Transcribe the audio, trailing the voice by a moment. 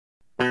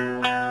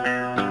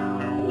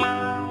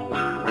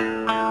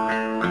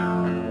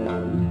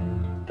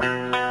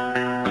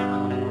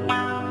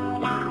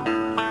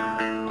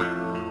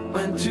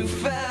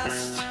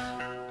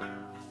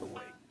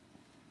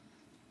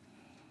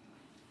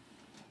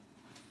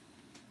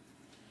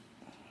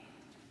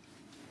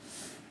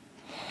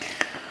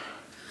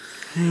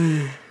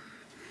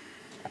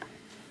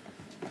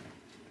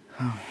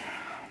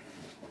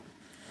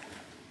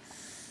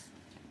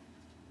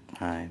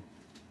Hi.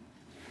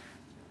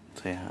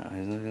 Say hi.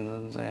 He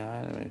doesn't say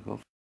hi to me. Go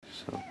f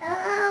yourself.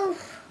 Oh!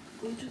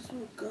 You just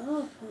woke up,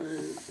 hon.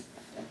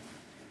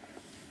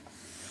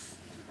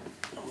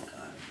 Oh my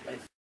god. I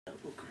f***ed up.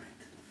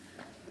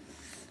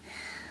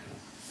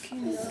 Can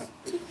you not?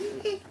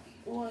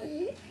 What?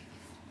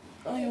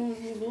 Oh, you want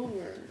to move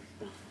over?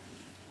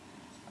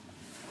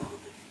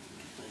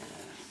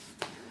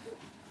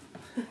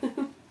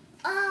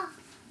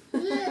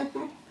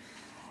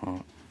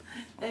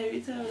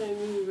 Every time I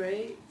move,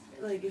 right?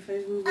 Like if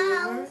I move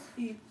over,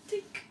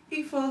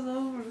 he falls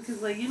over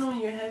because like you know when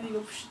you're heavy, you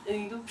go psh,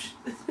 and you go psh.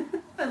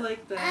 I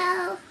like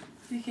that.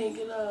 You can't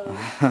get up.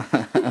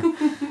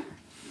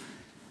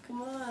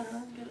 Come on,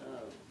 huh? Get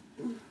up.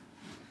 I'm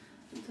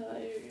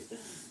tired.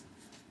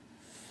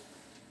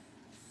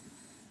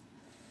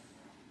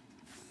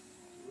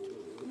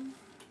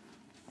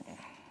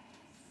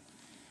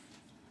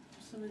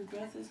 Somebody's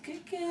breath is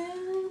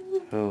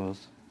kicking.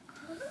 Who's?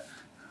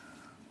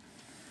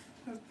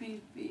 Her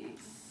pee-pee.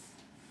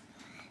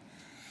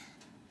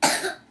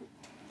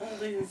 Oh,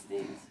 they can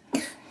sneeze.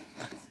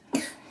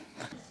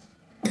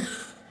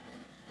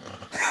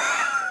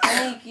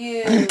 Thank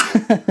you.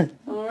 I'm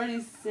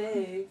already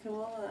sick. Come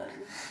on.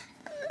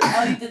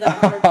 Oh, you did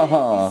that on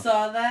purpose. You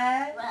saw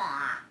that?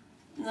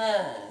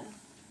 No.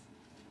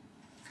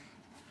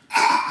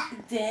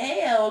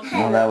 Damn. Okay.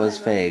 No, that was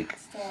fake.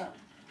 Stop.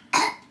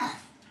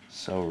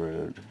 So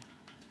rude.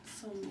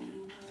 So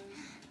mean.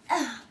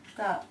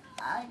 Stop.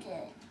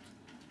 Okay.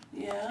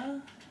 Yeah?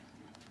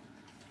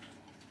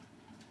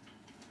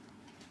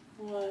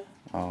 What?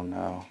 Oh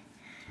no.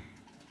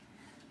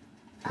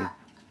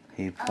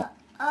 He's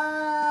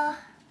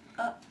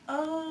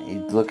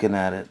looking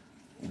at it.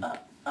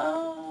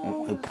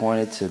 He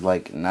pointed to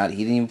like not.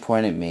 He didn't even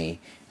point at me.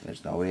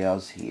 There's nobody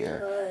else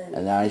here.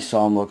 And then I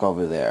saw him look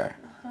over there.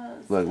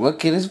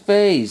 Look at his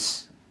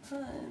face.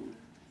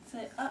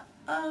 Say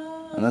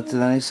uh-oh. And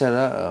then he said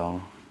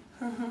uh-oh.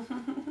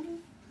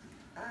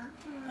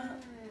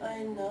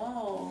 I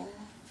know.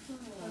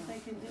 What I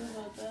can do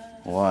about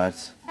that?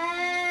 What?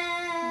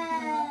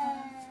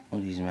 Oh,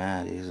 he's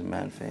mad. He has a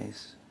mad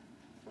face.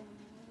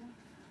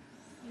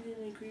 You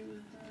didn't agree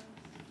with that.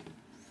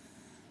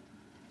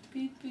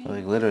 Beep, beep.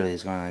 Like literally,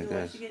 he's going like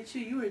this.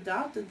 You were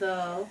adopted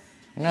though.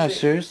 No,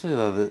 seriously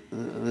though,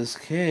 this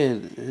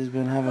kid has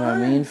been having a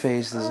mean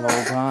face this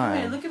whole time. Come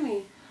here, look at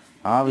me.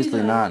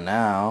 Obviously not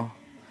now.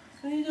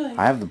 What are you doing?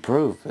 I have the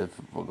proof if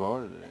we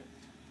recorded it.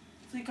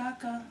 Say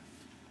caca.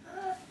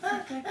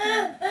 Okay,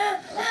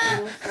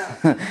 we'll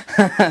stop.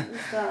 We'll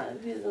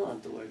stop. He doesn't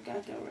want the word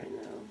caca right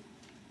now.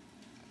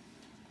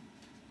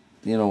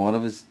 You know, one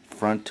of his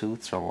front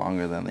tooths are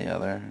longer than the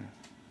other.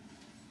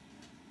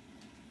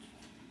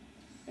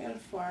 I gotta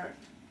fart.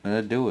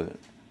 Do it.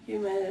 You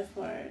might have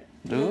fart.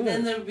 Do it.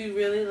 Then they'll be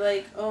really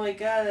like, oh my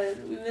god,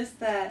 we missed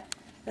that.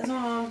 That's what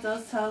my mom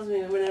tells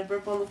me when I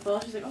burp on the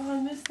phone. She's like, oh,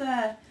 I missed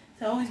that.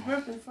 So I always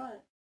burp in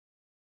front.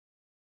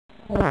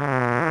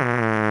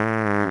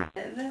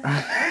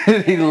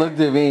 He looked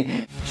at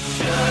me.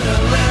 Shut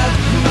up.